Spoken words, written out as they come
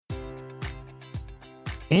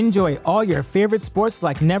Enjoy all your favorite sports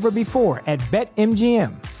like never before at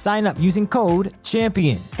BetMGM. Sign up using code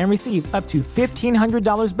CHAMPION and receive up to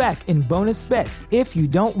 $1,500 back in bonus bets if you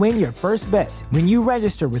don't win your first bet. When you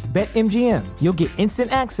register with BetMGM, you'll get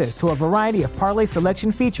instant access to a variety of parlay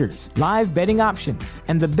selection features, live betting options,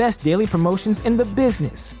 and the best daily promotions in the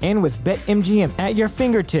business. And with BetMGM at your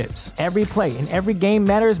fingertips, every play and every game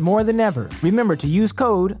matters more than ever. Remember to use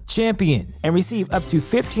code CHAMPION and receive up to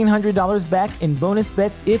 $1,500 back in bonus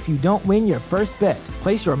bets if you don't win your first bet.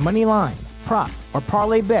 Place your money line, prop, or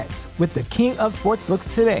parlay bets with the king of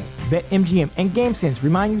sportsbooks today. BetMGM and GameSense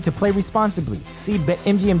remind you to play responsibly. See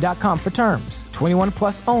BetMGM.com for terms. 21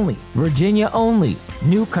 plus only. Virginia only.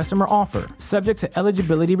 New customer offer. Subject to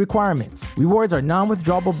eligibility requirements. Rewards are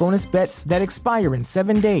non-withdrawable bonus bets that expire in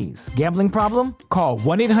 7 days. Gambling problem? Call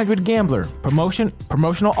 1-800-GAMBLER.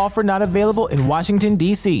 Promotional offer not available in Washington,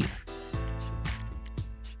 D.C.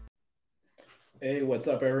 Hey, what's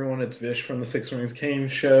up, everyone? It's Vish from the Six Rings Kane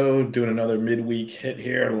Show, doing another midweek hit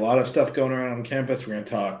here. A lot of stuff going around on campus. We're going to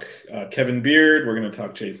talk Kevin Beard. We're going to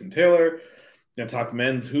talk Jason Taylor. We're going to talk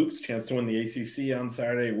men's hoops, chance to win the ACC on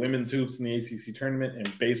Saturday, women's hoops in the ACC tournament,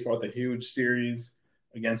 and baseball with a huge series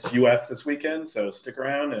against UF this weekend. So stick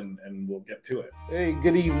around, and we'll get to it. Hey,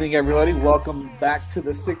 good evening, everybody. Welcome back to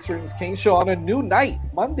the Six Rings Kane Show on a new night,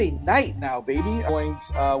 Monday night now, baby.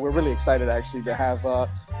 We're really excited, actually, to have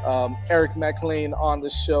Eric McLean on the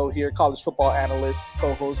show here, college football analyst,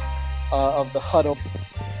 co-host of The Huddle.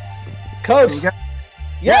 Coach,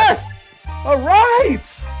 yes! All right!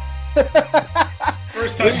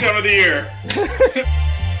 First touchdown of the year.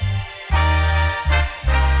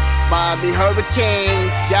 Miami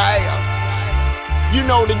Hurricanes, yeah. You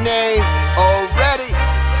know the name already.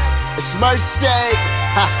 It's Mercy.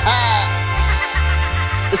 Ha ha.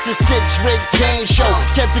 It's a Six-Ring Kane Show.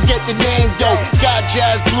 Can't forget the name though. Got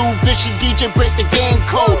Jazz, Blue, Vision, DJ, break the game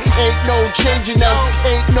code. Ain't no changing them,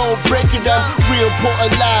 ain't no breaking them. We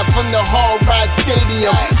reporting live from the Hard Rock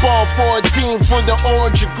Stadium. Ball 14 for the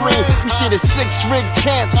orange and green. We see the Six-Ring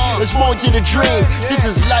champs. It's more than a dream. This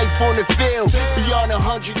is life on the field. Beyond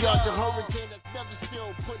 100 yards, a hurricane that's never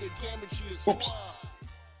still put a damage to your squad.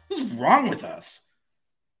 What's wrong with us?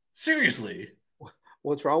 Seriously.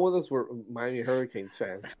 What's wrong with us? We're Miami Hurricanes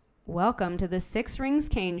fans. Welcome to the Six Rings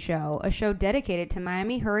Kane Show, a show dedicated to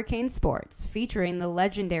Miami Hurricane sports, featuring the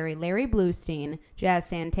legendary Larry Bluestein, Jazz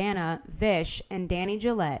Santana, Vish, and Danny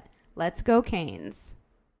Gillette. Let's go Canes.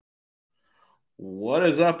 What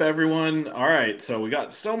is up, everyone? All right, so we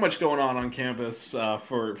got so much going on campus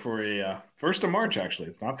for a 1st of March, actually.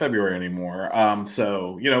 It's not February anymore.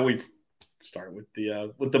 So, we start with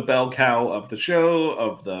the bell cow of the show,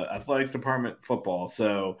 of the athletics department, football.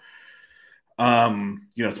 So,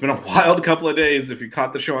 it's been a wild couple of days. If you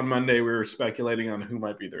caught the show on Monday, we were speculating on who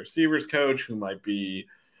might be the receivers coach, who might be,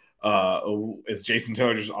 is Jason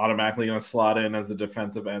Taylor just automatically going to slot in as the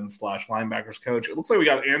defensive end / linebackers coach? It looks like we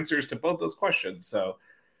got answers to both those questions. So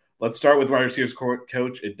let's start with wide receivers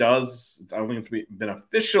coach. I don't think it's been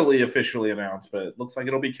officially announced, but it looks like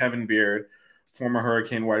it'll be Kevin Beard, former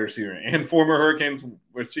Hurricane wide receiver and former Hurricanes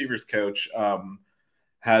receivers coach,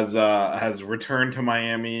 has returned to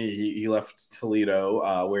Miami. He left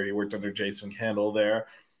Toledo, where he worked under Jason Candle there.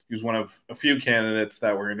 He was one of a few candidates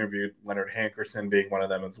that were interviewed, Leonard Hankerson being one of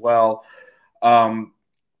them as well.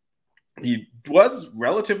 He was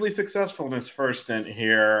relatively successful in his first stint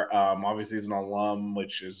here. Obviously, he's an alum,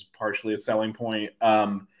 which is partially a selling point.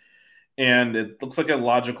 And it looks like a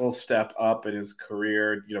logical step up in his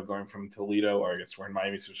career, going from Toledo, or I guess we're in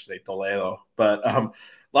Miami, so we should say Toledo. But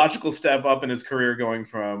logical step up in his career going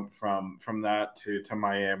from that to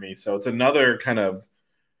Miami. So it's another kind of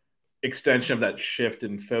extension of that shift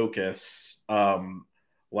in focus.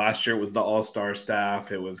 Last year it was the all-star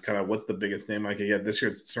staff. It was kind of what's the biggest name I could get. This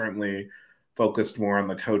year it's certainly focused more on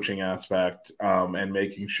the coaching aspect and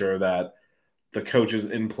making sure that the coaches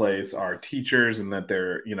in place are teachers and that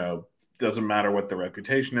they're, doesn't matter what their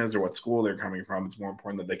reputation is or what school they're coming from. It's more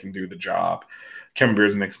important that they can do the job. Kevin Beard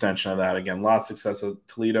is an extension of that. Again, a lot of success at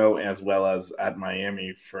Toledo as well as at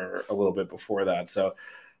Miami for a little bit before that. So,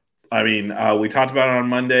 we talked about it on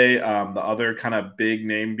Monday. The other kind of big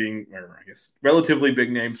name being, or I guess relatively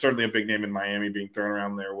big name, certainly a big name in Miami being thrown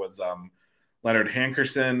around there was Leonard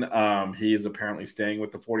Hankerson. He is apparently staying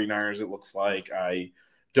with the 49ers, it looks like. I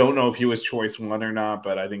don't know if he was choice one or not,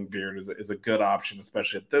 but I think Beard is a good option,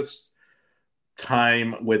 especially at this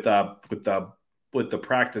time with the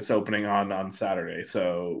practice opening on Saturday.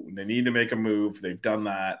 So they need to make a move. They've done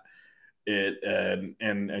that.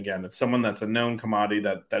 And again, it's someone that's a known commodity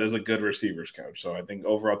that is a good receivers coach. So I think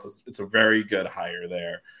overall it's a very good hire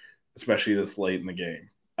there, especially this late in the game.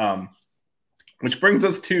 which brings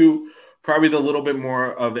us to probably the little bit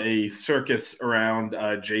more of a circus around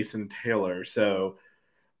Jason Taylor. So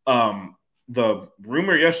the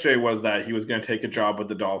rumor yesterday was that he was going to take a job with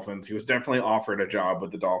the Dolphins. He was definitely offered a job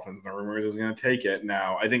with the Dolphins, and the rumor is he was going to take it.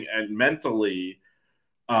 Now, I think mentally,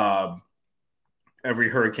 every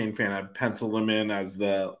Hurricane fan had penciled him in as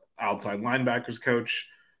the outside linebackers coach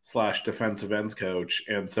 / defensive ends coach.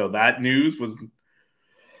 And so that news was,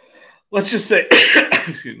 let's just say,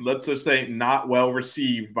 not well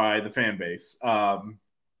received by the fan base.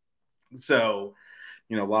 So,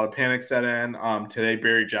 a lot of panic set in. Today,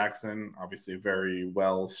 Barry Jackson, obviously very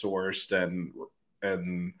well sourced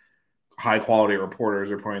and high quality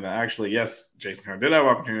reporters are pointing that actually, yes, Jason Taylor did have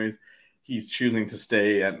opportunities. He's choosing to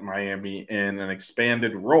stay at Miami in an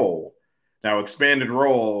expanded role. Now, expanded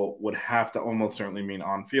role would have to almost certainly mean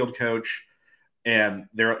on-field coach, and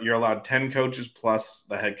you're allowed 10 coaches plus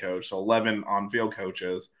the head coach, so 11 on-field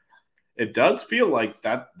coaches. It does feel like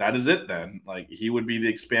that is it then. Like, he would be the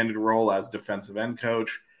expanded role as defensive end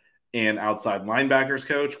coach and outside linebackers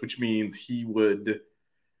coach, which means he would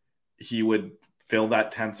fill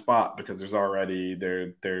that 10th spot because there's already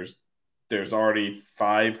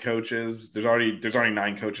 5 coaches. There's already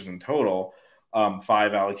 9 coaches in total.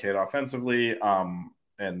 5 allocated offensively,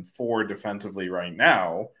 and 4 defensively right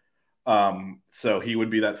now. So he would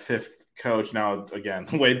be that 5th coach. Now, again,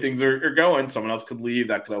 the way things are going, someone else could leave.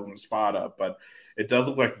 That could open a spot up. But it does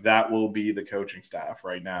look like that will be the coaching staff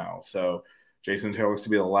right now. So Jason Taylor looks to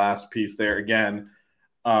be the last piece there. Again,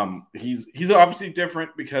 he's obviously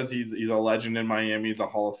different because he's a legend in Miami. He's a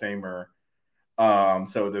Hall of Famer.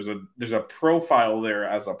 So there's a profile there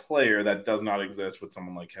as a player that does not exist with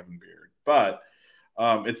someone like Kevin Beard. But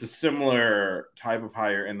it's a similar type of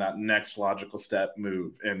hire in that next logical step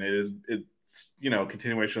move. And it's a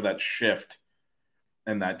continuation of that shift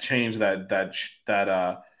and that change that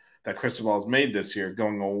Cristobal's made this year,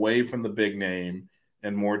 going away from the big name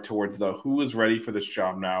and more towards who is ready for this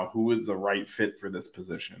job now, who is the right fit for this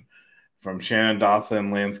position. From Shannon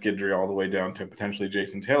Dawson, Lance Guidry, all the way down to potentially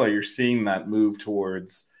Jason Taylor, you're seeing that move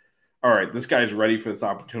towards, all right, this guy's ready for this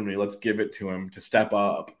opportunity. Let's give it to him to step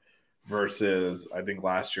up, versus I think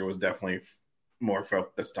last year was definitely more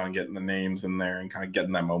focused on getting the names in there and kind of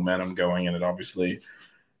getting that momentum going, and it obviously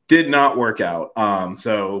did not work out.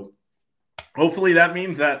 So hopefully that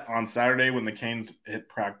means that on Saturday when the Canes hit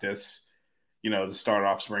practice, to start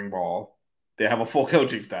off spring ball, they have a full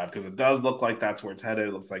coaching staff, because it does look like that's where it's headed.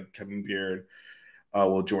 It looks like Kevin Beard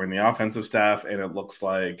will join the offensive staff, and it looks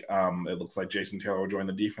like Jason Taylor will join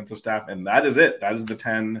the defensive staff, and that is it. That is the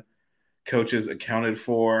 10 coaches accounted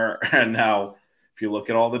for. And now, if you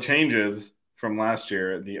look at all the changes from last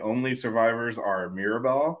year, the only survivors are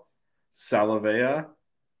Mirabal, Salavea,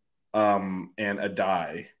 and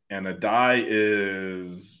Adai. And Adai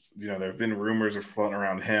is, there have been rumors of floating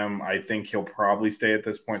around him. I think he'll probably stay at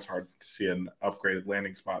this point. It's hard to see an upgraded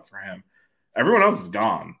landing spot for him. Everyone else is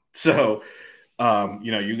gone. So,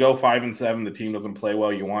 you go 5-7, the team doesn't play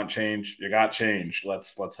well. You want change. You got change.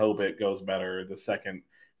 Let's hope it goes better. Let's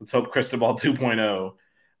hope Cristobal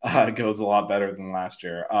 2.0 goes a lot better than last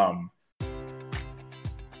year.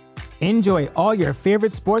 Enjoy all your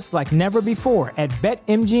favorite sports like never before at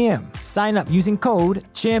BetMGM. Sign up using code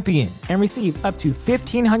CHAMPION and receive up to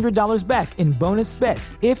 $1,500 back in bonus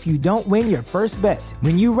bets if you don't win your first bet.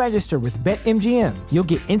 When you register with BetMGM, you'll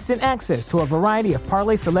get instant access to a variety of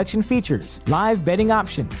parlay selection features, live betting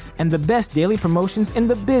options, and the best daily promotions in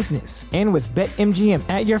the business. And with BetMGM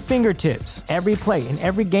at your fingertips, every play and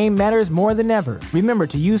every game matters more than ever. Remember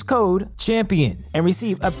to use code CHAMPION and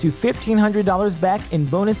receive up to $1,500 back in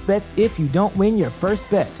bonus bets if you don't win your first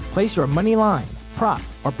bet. Place your money line, prop,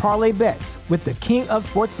 or parlay bets with the king of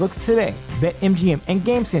sportsbooks today. BetMGM and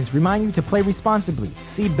GameSense remind you to play responsibly.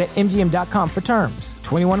 See BetMGM.com for terms.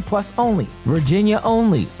 21 plus only. Virginia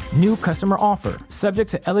only. New customer offer. Subject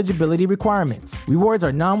to eligibility requirements. Rewards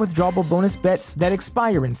are non-withdrawable bonus bets that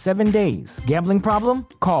expire in 7 days. Gambling problem?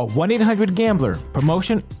 Call 1-800-GAMBLER.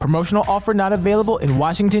 Promotional offer not available in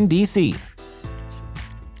Washington, D.C.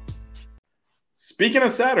 Speaking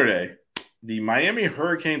of Saturday, the Miami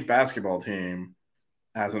Hurricanes basketball team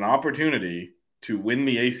has an opportunity to win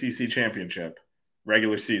the ACC championship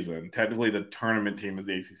regular season. Technically, the tournament team is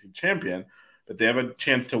the ACC champion, but they have a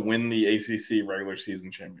chance to win the ACC regular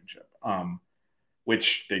season championship,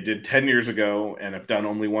 which they did 10 years ago and have done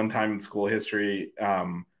only one time in school history.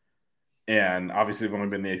 And obviously, they've only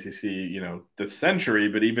been the ACC, this century,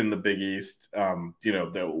 but even the Big East,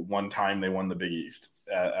 the one time they won the Big East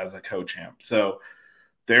as a co-champ. So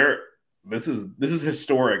this is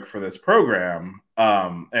historic for this program.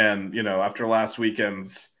 And, after last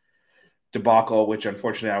weekend's debacle, which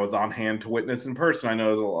unfortunately I was on hand to witness in person. I know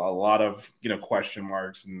there's a lot of question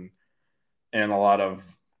marks and a lot of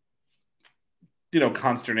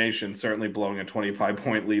consternation. Certainly blowing a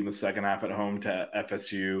 25-point lead in the second half at home to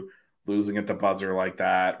FSU, losing at the buzzer like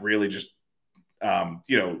that, really just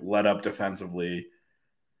let up defensively.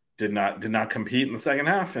 Did not compete in the second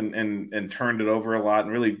half and turned it over a lot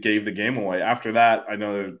and really gave the game away. After that, I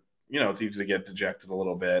know it's easy to get dejected a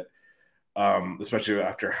little bit, especially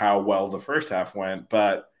after how well the first half went.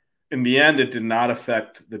 But in the end, it did not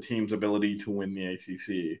affect the team's ability to win the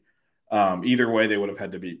ACC. Either way, they would have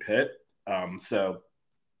had to beat Pitt. So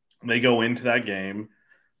they go into that game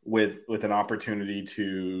with an opportunity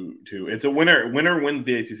to it's a winner wins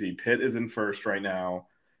the ACC. Pitt is in first right now.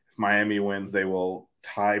 If Miami wins, they will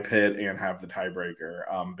tie Pitt and have the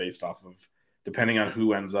tiebreaker based off of depending on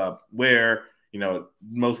who ends up where.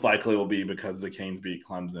 Most likely will be because the Canes beat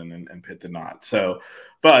Clemson and Pitt did not. So,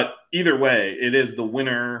 but either way, it is the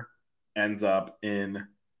winner ends up in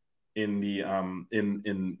the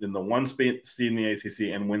one seed in the ACC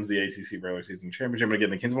and wins the ACC regular season championship. And again,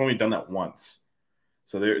 the Canes have only done that once,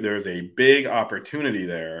 so there's a big opportunity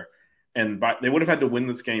there. And they would have had to win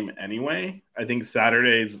this game anyway. I think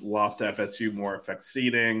Saturday's loss to FSU more affects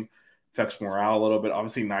seeding, affects morale a little bit.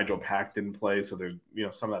 Obviously, Nigel Pack didn't play, so there's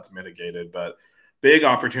some of that's mitigated. But big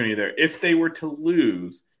opportunity there. If they were to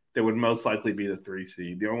lose, they would most likely be the 3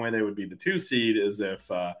 seed. The only way they would be the 2 seed is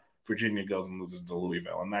if Virginia goes and loses to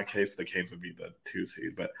Louisville. In that case, the Canes would be the 2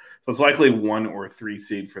 seed. But so it's likely 1 or 3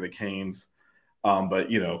 seed for the Canes. But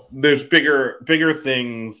there's bigger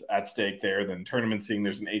things at stake there than tournament seeding.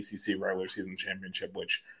 There's an ACC regular season championship,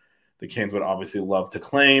 which the Canes would obviously love to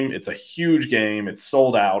claim. It's a huge game. It's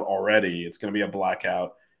sold out already. It's going to be a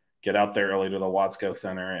blackout. Get out there early to the Watsco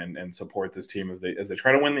Center and support this team as they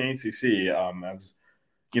try to win the ACC.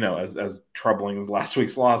 As troubling as last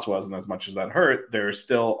week's loss was, and as much as that hurt, there's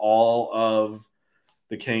still all of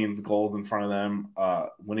the Canes' goals in front of them.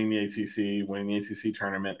 Winning the ACC, winning the ACC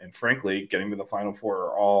tournament, and frankly, getting to the Final Four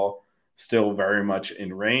are all still very much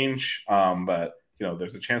in range. But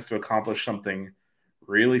there's a chance to accomplish something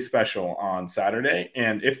really special on Saturday.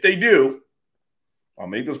 And if they do, I'll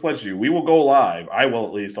make this pledge to you. We will go live. I will,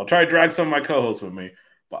 at least. I'll try to drag some of my co-hosts with me,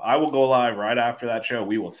 but I will go live right after that show.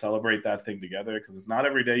 We will celebrate that thing together because it's not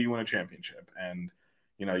every day you win a championship. And,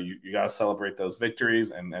 you got to celebrate those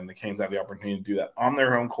victories. And the Canes have the opportunity to do that on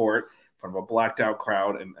their home court in front of a blacked out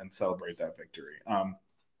crowd and celebrate that victory.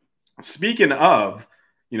 Speaking of,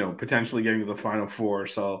 potentially getting to the Final Four.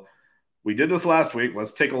 So we did this last week.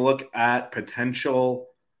 Let's take a look at potential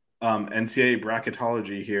NCAA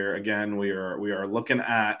bracketology here. Again, we are looking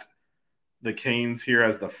at the Canes here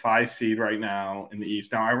as the 5 seed right now in the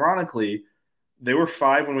East. Now, ironically, they were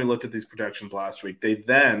 5 when we looked at these projections last week. They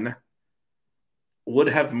then would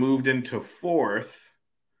have moved into 4th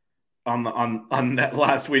on that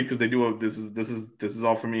last week because they do this is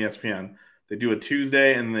all from ESPN. They do a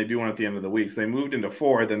Tuesday and they do one at the end of the week. So they moved into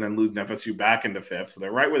 4th and then losing FSU back into 5th. So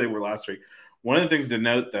they're right where they were last week. One of the things to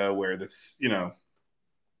note, though, where this, when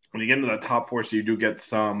you get into that top 4, so you do get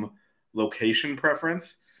some location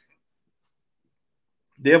preference.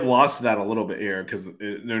 They have lost that a little bit here because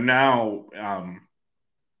they're now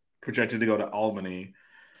projected to go to Albany.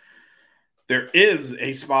 There is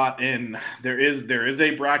a spot there is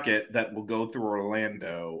a bracket that will go through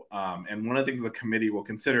Orlando. And one of the things the committee will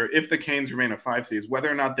consider if the Canes remain a 5 seed is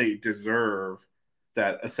whether or not they deserve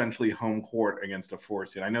that essentially home court against a 4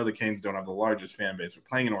 seed. I know the Canes don't have the largest fan base, but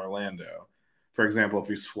playing in Orlando, for example, if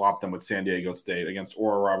you swap them with San Diego State against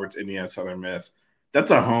Oral Roberts, Indiana, Southern Miss,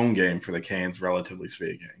 that's a home game for the Canes, relatively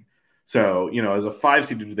speaking. So, as a 5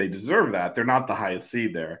 seed, do they deserve that? They're not the highest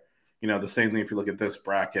seed there. The same thing if you look at this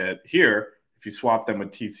bracket here, if you swap them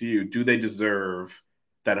with TCU, do they deserve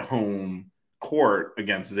that home court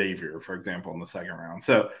against Xavier, for example, in the second round?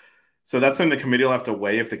 So that's something the committee will have to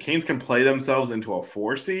weigh. If the Canes can play themselves into a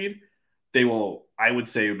 4 seed, they will, I would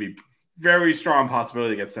say, it would be very strong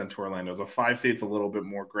possibility to get sent to Orlando. As a 5 seed, it's a little bit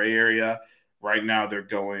more gray area. Right now, they're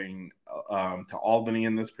going to Albany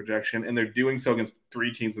in this projection, and they're doing so against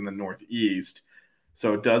 3 teams in the Northeast.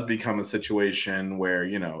 So it does become a situation where,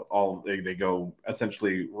 they go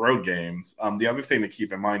essentially road games. The other thing to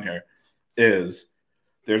keep in mind here is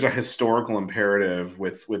there's a historical imperative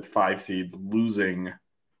with 5 seeds losing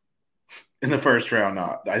in the first round.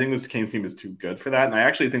 I think this Canes team is too good for that. And I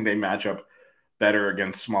actually think they match up better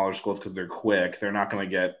against smaller schools because they're quick. They're not going to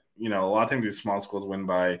get, a lot of times these small schools win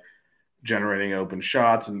by generating open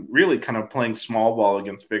shots and really kind of playing small ball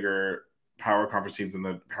against bigger power conference teams, and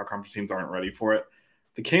the power conference teams aren't ready for it.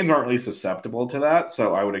 The Canes aren't really susceptible to that,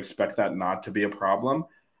 so I would expect that not to be a problem.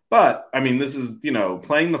 But I mean, this is,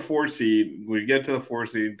 playing the 4 seed. When you get to the 4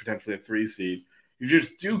 seed, potentially a 3 seed, you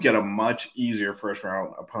just do get a much easier first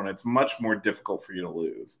round opponent. It's much more difficult for you to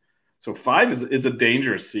lose. So 5 is a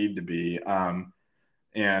dangerous seed to be.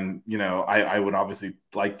 And, I would obviously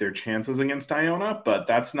like their chances against Iona, but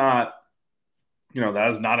that's not, that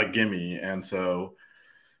is not a gimme. And so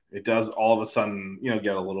it does all of a sudden,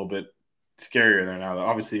 get a little bit scarier there now.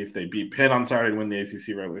 Obviously, if they beat Pitt on Saturday and win the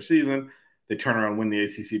ACC regular season, they turn around and win the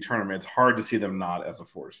ACC tournament. It's hard to see them not as a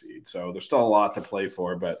 4 seed. So there's still a lot to play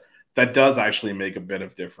for, but that does actually make a bit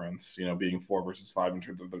of difference, being 4 versus 5 in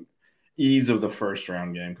terms of the ease of the first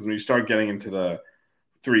round game. Because when you start getting into the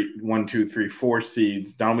 1, 2, 3, 4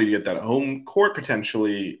 seeds, not only do you get that home court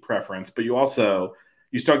potentially preference, but you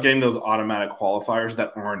start getting those automatic qualifiers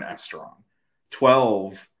that aren't as strong.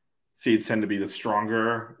 12 seeds tend to be the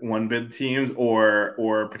stronger one bid teams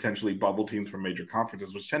or potentially bubble teams from major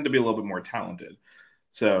conferences, which tend to be a little bit more talented.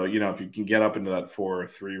 So, if you can get up into that 4 or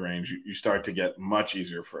 3 range, you start to get much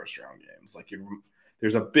easier first round games.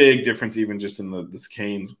 There's a big difference even just in this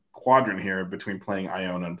Canes quadrant here between playing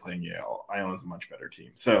Iona and playing Yale. Iona's a much better team.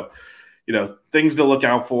 So, things to look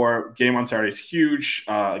out for. Game on Saturday is huge.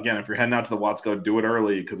 Again, if you're heading out to the Watsco, do it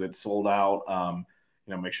early because it's sold out.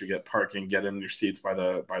 Make sure you get parking, get in your seats by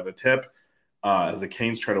the tip. As the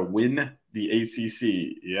Canes try to win the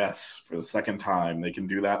ACC, yes, for the second time, they can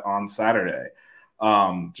do that on Saturday.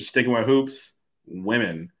 Just sticking with hoops,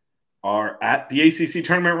 women are at the ACC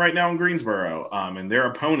tournament right now in Greensboro, and their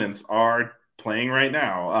opponents are playing right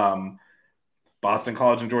now. Boston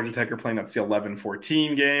College and Georgia Tech are playing. That's the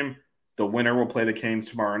 11-14 game. The winner will play the Canes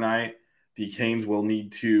tomorrow night. The Canes will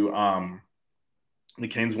need to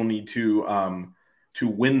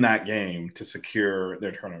win that game to secure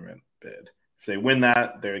their tournament bid. If they win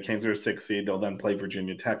that, the Canes are a 6 seed. They'll then play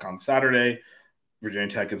Virginia Tech on Saturday. Virginia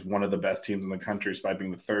Tech is one of the best teams in the country, despite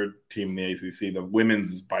being the 3rd team in the ACC. The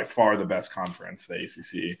women's is by far the best conference, the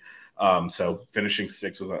ACC. So finishing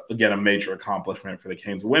 6th was, again, a major accomplishment for the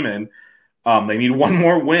Canes women. They need one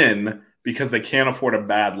more win because they can't afford a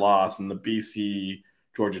bad loss. And the BC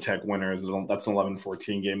Georgia Tech winners, that's an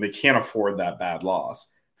 11-14 game. They can't afford that bad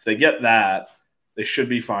loss. If they get that, they should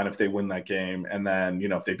be fine if they win that game. And then,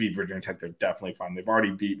 if they beat Virginia Tech, they're definitely fine. They've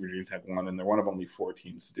already beat Virginia Tech 1, and they're one of only 4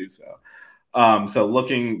 teams to do so. So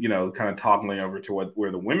looking, kind of toggling over to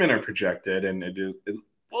where the women are projected, and it is a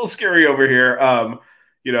little scary over here.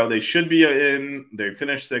 They should be they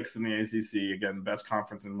finished 6th in the ACC, again, best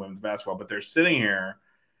conference in women's basketball, but they're sitting here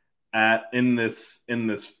in this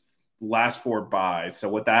last 4 buys. So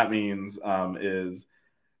what that means is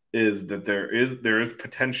that there is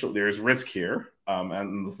potential, there is risk here. And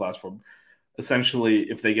in this last 4,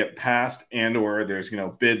 essentially, if they get passed or there's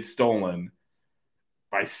bids stolen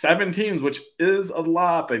by 7 teams, which is a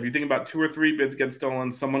lot. But if you think about 2 or 3 bids get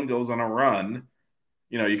stolen, someone goes on a run,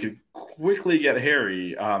 you could quickly get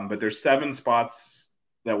hairy. But there's 7 spots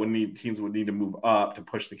that teams would need to move up to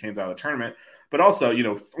push the Canes out of the tournament. But also,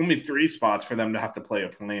 only 3 spots for them to have to play a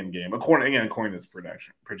play-in game, according to this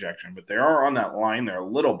projection. But they are on that line there a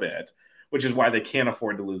little bit, which is why they can't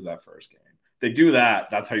afford to lose that first game. If they do that,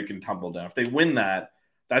 that's how you can tumble down. If they win that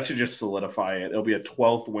should just solidify it. It'll be a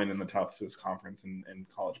 12th win in the toughest conference in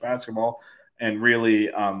college basketball, and really,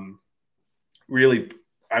 I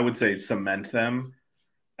would say cement them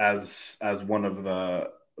as one of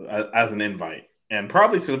as an invite, and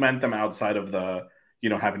probably cement them outside of the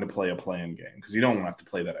having to play a play-in game, because you don't want to have to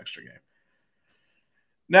play that extra game.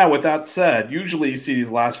 Now, with that said, usually you see these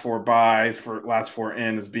last 4 buys for last 4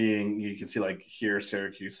 in as being, you can see like here,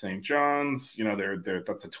 Syracuse, St. John's,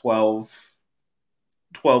 that's a 12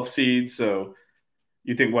 seed. So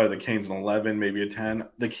you think, what are the Canes, an 11, maybe a 10?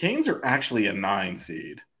 The Canes are actually a 9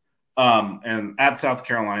 seed. And at South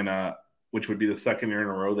Carolina, which would be the 2nd year in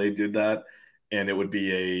a row they did that. And it would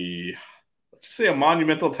be let's just say a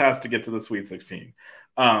monumental task to get to the Sweet 16.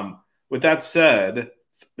 With that said,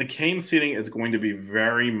 the Canes seeding is going to be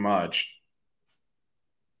very much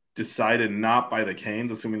decided not by the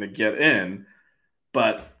Canes, assuming they get in,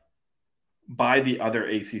 but by the other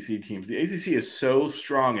ACC teams. The ACC is so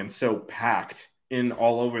strong and so packed in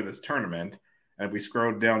all over this tournament. And if we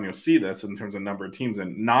scroll down, you'll see this in terms of number of teams.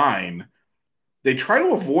 And 9, they try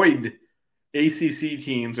to avoid ACC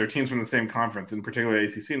teams or teams from the same conference, in particular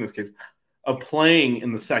ACC in this case, of playing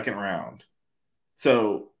in the second round.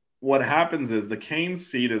 So what happens is the Canes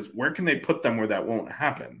seed is, where can they put them where that won't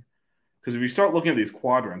happen? Because if you start looking at these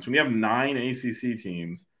quadrants, when you have 9 ACC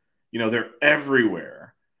teams, they're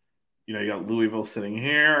everywhere. You got Louisville sitting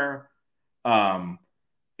here. And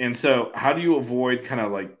so how do you avoid kind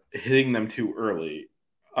of like hitting them too early?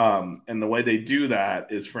 And the way they do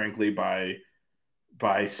that is frankly by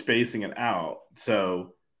by spacing it out.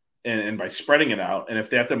 So, and by spreading it out. And if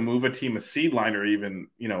they have to move a team a seed line or even,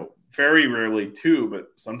 very rarely 2, but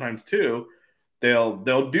sometimes 2,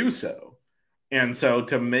 they'll do so. And so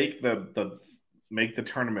to make the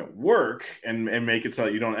tournament work and make it so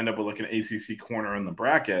that you don't end up with like an ACC corner in the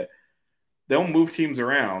bracket, they'll move teams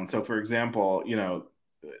around. So for example,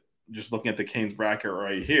 just looking at the Canes bracket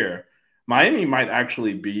right here, Miami might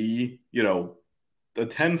actually be, the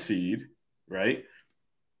 10 seed, right,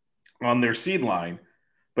 on their seed line.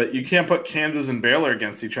 But you can't put Kansas and Baylor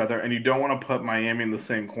against each other, and you don't want to put Miami in the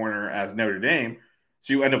same corner as Notre Dame,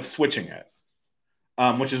 so you end up switching it,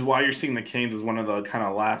 which is why you're seeing the Canes as one of the kind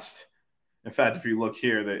of last. In fact, if you look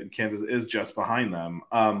here, that Kansas is just behind them,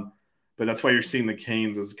 but that's why you're seeing the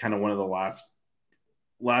Canes as kind of one of the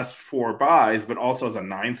last 4 byes, but also as a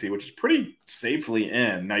 9 seed, which is pretty safely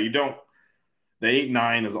in. Now the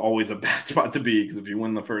 8-9 is always a bad spot to be because if you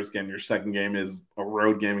win the first game, your second game is a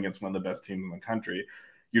road game against one of the best teams in the country.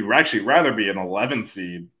 You'd actually rather be an 11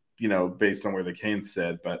 seed, based on where the Canes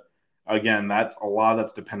sit. But again, that's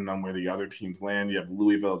dependent on where the other teams land. You have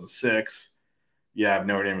Louisville as a 6. You have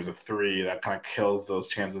Notre Dame as a 3. That kind of kills those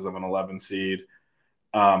chances of an 11 seed.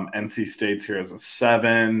 NC State's here as a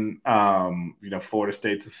 7. Florida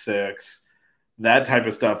State's a 6. That type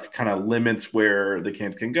of stuff kind of limits where the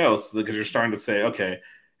Canes can go. So, because you're starting to say, okay,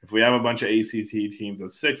 if we have a bunch of ACC teams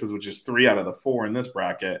as 6s, which is 3 out of the 4 in this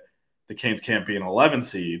bracket, the Canes can't be an 11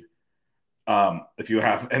 seed. If you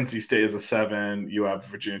have NC State as a 7, you have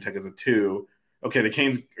Virginia Tech as a 2. Okay, the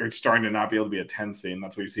Canes are starting to not be able to be a 10 seed, and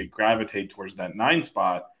that's where you see it gravitate towards that 9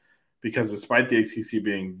 spot because despite the ACC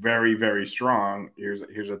being very, very strong, here's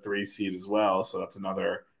a 3 seed as well. So that's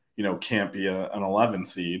another, can't be an 11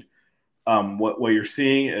 seed. What you're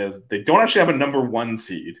seeing is they don't actually have a number 1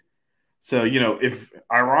 seed. So, if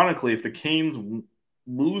the Canes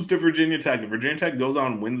lose to Virginia Tech, if Virginia Tech goes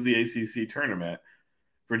on and wins the ACC tournament,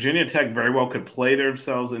 Virginia Tech very well could play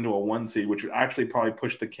themselves into a 1 seed, which would actually probably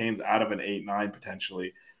push the Canes out of an 8-9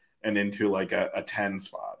 potentially and into like a 10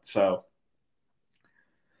 spot. So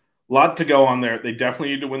a lot to go on there. They definitely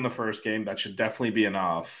need to win the first game. That should definitely be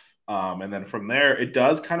enough. And then from there, it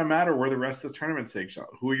does kind of matter where the rest of the tournament takes out.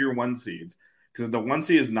 Who are your 1 seeds? Because if the 1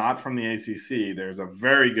 seed is not from the ACC, there's a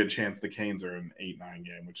very good chance the Canes are an 8-9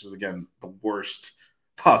 game, which is, again, the worst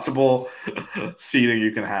possible seeding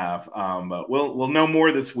you can have. But we'll know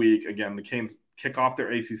more this week. Again, the Canes kick off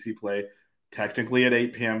their ACC play technically at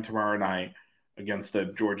 8 p.m. tomorrow night against the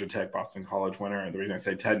Georgia Tech Boston College winner. And the reason I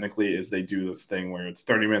say technically is they do this thing where it's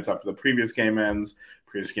 30 minutes after the previous game ends.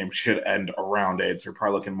 Previous game should end around 8, so you're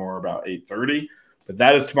probably looking more about 8:30. But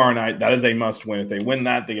that is tomorrow night. That is a must win. If they win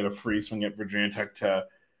that, they get a free swing at Virginia Tech to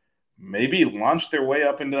maybe launch their way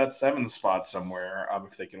up into that 7th spot somewhere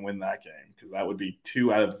if they can win that game, because that would be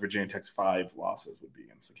 2 out of Virginia Tech's 5 losses would be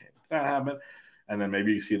against the Canes if that happened. And then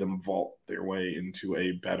maybe you see them vault their way into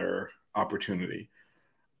a better opportunity.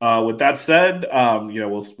 With that said,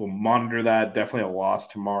 we'll monitor that. Definitely a loss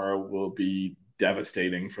tomorrow will be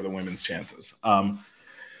devastating for the women's chances.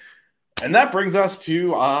 And that brings us to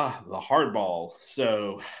the hardball.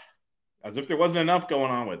 So as if there wasn't enough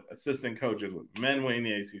going on with assistant coaches, with men winning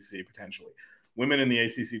the ACC potentially, women in the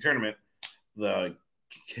ACC tournament, the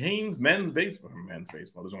Canes men's baseball,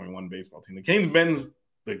 there's only one baseball team. The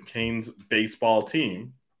Canes baseball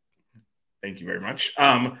team, thank you very much,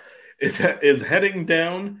 is heading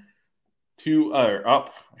down to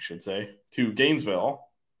Gainesville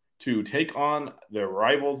to take on their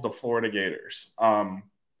rivals, the Florida Gators.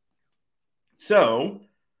 So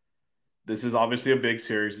this is obviously a big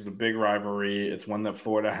series. It's a big rivalry. It's one that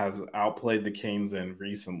Florida has outplayed the Canes in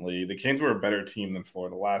recently. The Canes were a better team than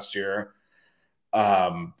Florida last year.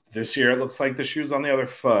 This year, it looks like the shoe's on the other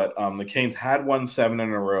foot. The Canes had won 7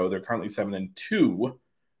 in a row. They're currently 7-2.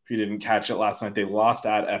 If you didn't catch it last night, they lost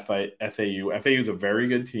at FAU. FAU is a very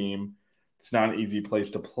good team. It's not an easy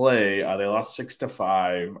place to play. They lost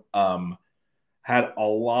 6-5. Had a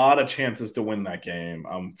lot of chances to win that game.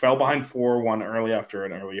 Fell behind 4-1 early after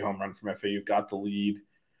an early home run from FAU. Got the lead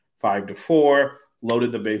 5-4.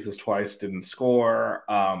 Loaded the bases twice, didn't score.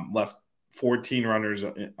 Left 14 runners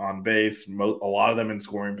on base, a lot of them in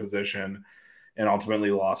scoring position, and ultimately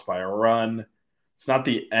lost by a run. It's not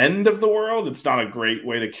the end of the world. It's not a great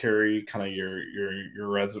way to carry kind of your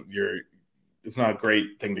it's not a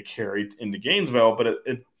great thing to carry into Gainesville, but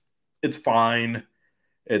it's fine.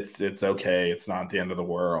 It's okay. It's not the end of the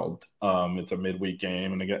world. It's a midweek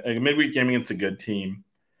game, and a midweek game against a good team.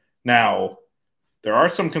 Now, there are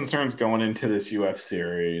some concerns going into this UF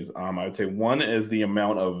series. I would say one is the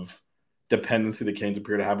amount of dependency the Canes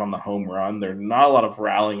appear to have on the home run. There's not a lot of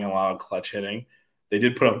rallying and a lot of clutch hitting. They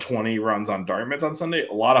did put up 20 runs on Dartmouth on Sunday.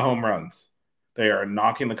 A lot of home runs. They are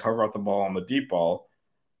knocking the cover off the ball on the deep ball.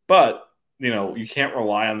 But, you can't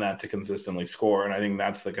rely on that to consistently score. And I think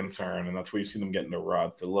that's the concern. And that's where you see them get into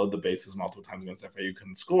ruts. They load the bases multiple times against FAU,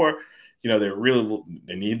 couldn't score.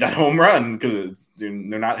 They need that home run because they're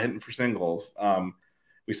not hitting for singles.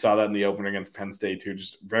 We saw that in the opener against Penn State too,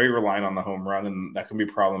 just very reliant on the home run, and that can be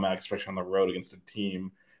problematic, especially on the road against a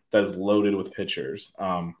team that is loaded with pitchers.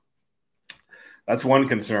 That's one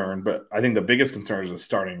concern, but I think the biggest concern is the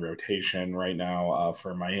starting rotation right now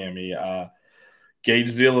for Miami. Gage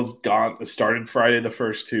Zeal has started Friday the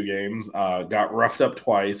first 2 games, got roughed up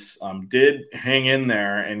twice, did hang in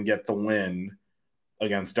there and get the win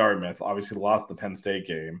against Dartmouth. Obviously lost the Penn State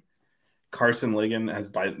game. Carson Ligon has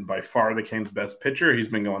by far the Canes' best pitcher. He's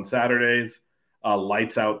been going Saturdays,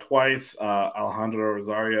 lights out twice. Alejandro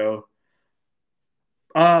Rosario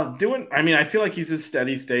I feel like he's a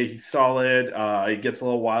steady state. He's solid. He gets a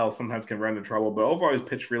little wild, sometimes can run into trouble, but overall he's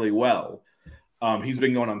pitched really well. He's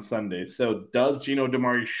been going on Sundays. So does Gino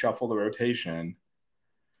DiMare shuffle the rotation?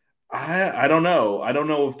 I don't know. I don't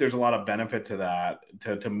know if there's a lot of benefit to that,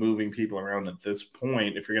 to moving people around at this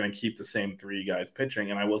point if you're going to keep the same 3 guys pitching.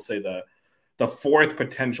 And I will say the 4th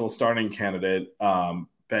potential starting candidate,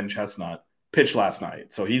 Ben Chestnut, pitched last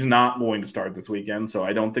night. So he's not going to start this weekend. So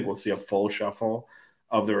I don't think we'll see a full shuffle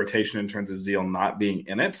of the rotation in terms of Zeal not being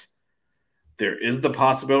in it. There is the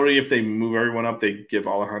possibility if they move everyone up, they give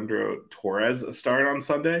Alejandro Torres a start on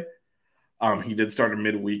Sunday. He did start a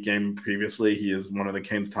midweek game previously. He is one of the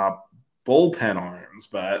Canes' top bullpen arms,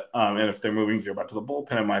 but and if they're moving Zeal back to the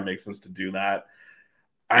bullpen, it might make sense to do that.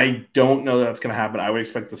 I don't know that's going to happen. I would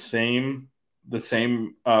expect the same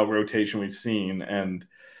rotation we've seen, and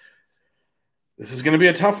this is going to be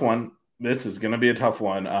a tough one.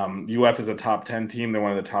 UF is a top 10 team. They're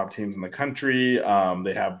one of the top teams in the country.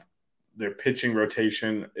 They have their pitching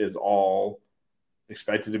rotation is all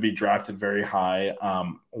expected to be drafted very high.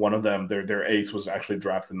 One of them, their ace, was actually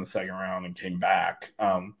drafted in the 2nd round and came back.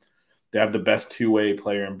 They have the best 2-way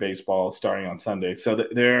player in baseball starting on Sunday. So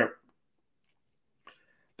they're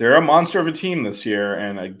a monster of a team this year,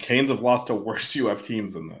 and Canes have lost to worse UF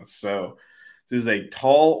teams than this. So this is a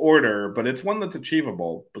tall order, but it's one that's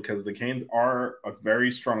achievable because the Canes are a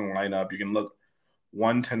very strong lineup. You can look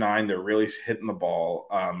 1 to 9; they're really hitting the ball,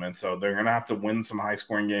 and so they're going to have to win some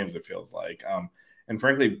high-scoring games. It feels like, and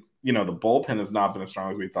frankly, the bullpen has not been as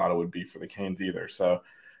strong as we thought it would be for the Canes either. So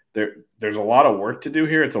there's a lot of work to do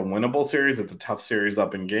here. It's a winnable series. It's a tough series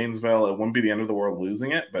up in Gainesville. It wouldn't be the end of the world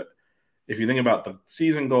losing it, but if you think about the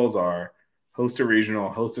season goals are host a regional,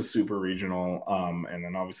 host a super regional, and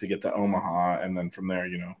then obviously get to Omaha, and then from there,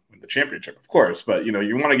 win the championship, of course. But if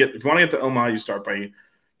you want to get to Omaha, you start by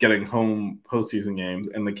getting home postseason games,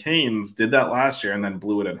 and the Canes did that last year and then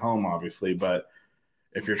blew it at home, obviously. But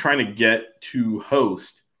if you're trying to get to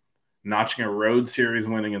host, notching a road series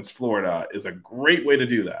win against Florida is a great way to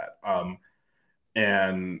do that.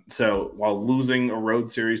 And so while losing a road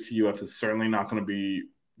series to UF is certainly not going to be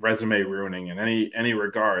resume ruining in any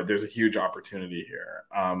regard, there's a huge opportunity here.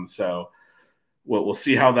 So we'll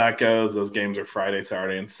see how that goes. Those games are Friday,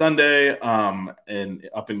 Saturday, and Sunday, and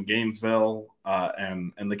up in Gainesville.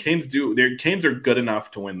 And the Canes are good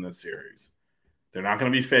enough to win this series. They're not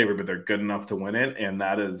going to be favored, but they're good enough to win it, and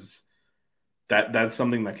that's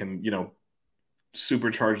something that can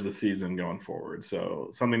supercharge the season going forward. So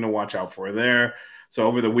something to watch out for there. So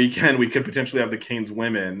over the weekend, we could potentially have the Canes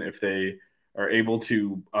women if they are able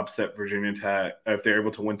to upset Virginia Tech. If they're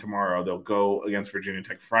able to win tomorrow, they'll go against Virginia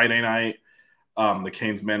Tech Friday night. The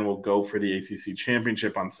Canes men will go for the ACC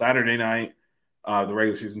championship on Saturday night, the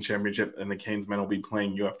regular season championship, and the Canes men will be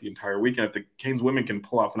playing UF the entire weekend. If the Canes women can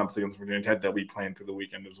pull off an upset against Virginia Tech, they'll be playing through the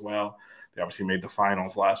weekend as well. They obviously made the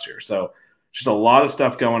finals last year. So just a lot of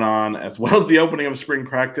stuff going on, as well as the opening of spring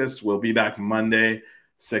practice. We'll be back Monday,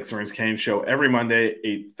 6 Rings Canes show every Monday,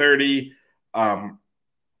 8:30.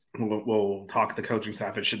 We'll talk to the coaching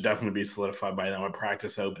staff. It should definitely be solidified by then with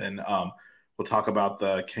practice open. We'll talk about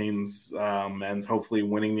the Canes men's hopefully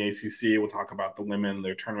winning the ACC. We'll talk about the women,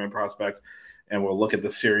 their tournament prospects, and we'll look at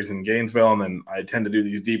the series in Gainesville. And then I tend to do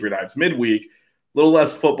these deeper dives midweek, a little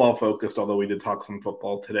less football focused, although we did talk some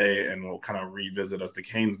football today, and we'll kind of revisit as the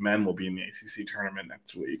Canes men will be in the ACC tournament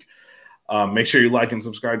next week. Make sure you like and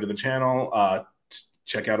subscribe to the channel.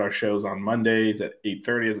 Check out our shows on Mondays at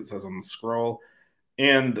 8:30, as it says on the scroll.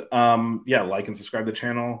 And like and subscribe to the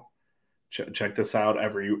channel. Check this out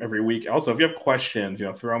every week. Also, if you have questions,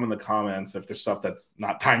 throw them in the comments. If there's stuff that's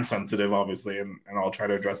not time sensitive, obviously, and I'll try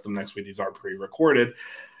to address them next week. These are pre-recorded.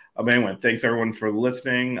 But anyway, thanks everyone for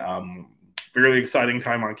listening. Really exciting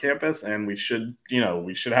time on campus, and we should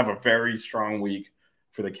have a very strong week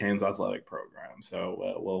for the Canes athletic program.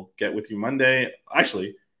 So we'll get with you Monday.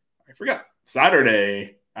 Actually, I forgot.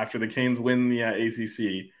 Saturday, after the Canes win the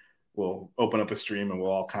ACC, we'll open up a stream and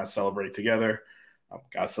we'll all kind of celebrate together.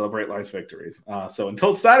 Got to celebrate life's victories. So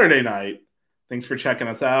until Saturday night, thanks for checking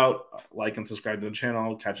us out. Like and subscribe to the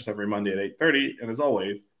channel. Catch us every Monday at 8:30. And as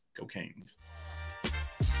always, go Canes.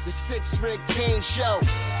 The Six Ring Cane Show.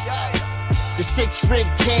 Yeah. The Six Ring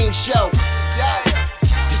Cane Show. Yeah.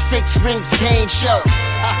 The Six Rings Cane Show.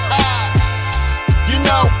 You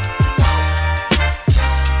know.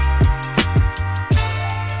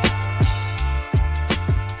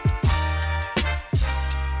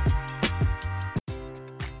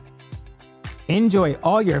 Enjoy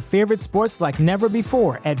all your favorite sports like never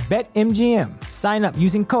before at BetMGM. Sign up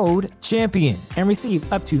using code CHAMPION and receive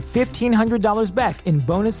up to $1,500 back in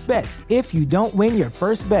bonus bets if you don't win your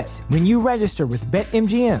first bet. When you register with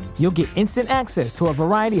BetMGM, you'll get instant access to a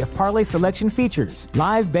variety of parlay selection features,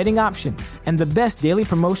 live betting options, and the best daily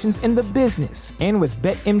promotions in the business. And with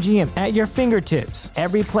BetMGM at your fingertips,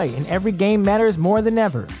 every play and every game matters more than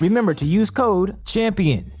ever. Remember to use code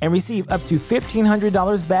CHAMPION and receive up to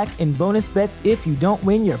 $1,500 back in bonus bets if you don't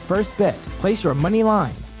win your first bet. Place your money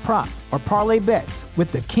line, prop, or parlay bets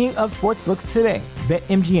with the king of sportsbooks today.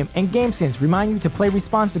 BetMGM and GameSense remind you to play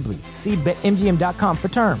responsibly. See BetMGM.com for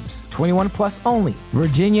terms. 21 plus only.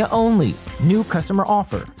 Virginia only. New customer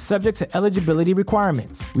offer. Subject to eligibility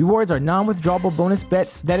requirements. Rewards are non-withdrawable bonus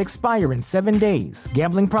bets that expire in 7 days.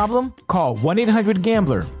 Gambling problem? Call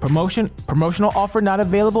 1-800-GAMBLER. Promotional offer not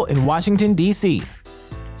available in Washington, D.C.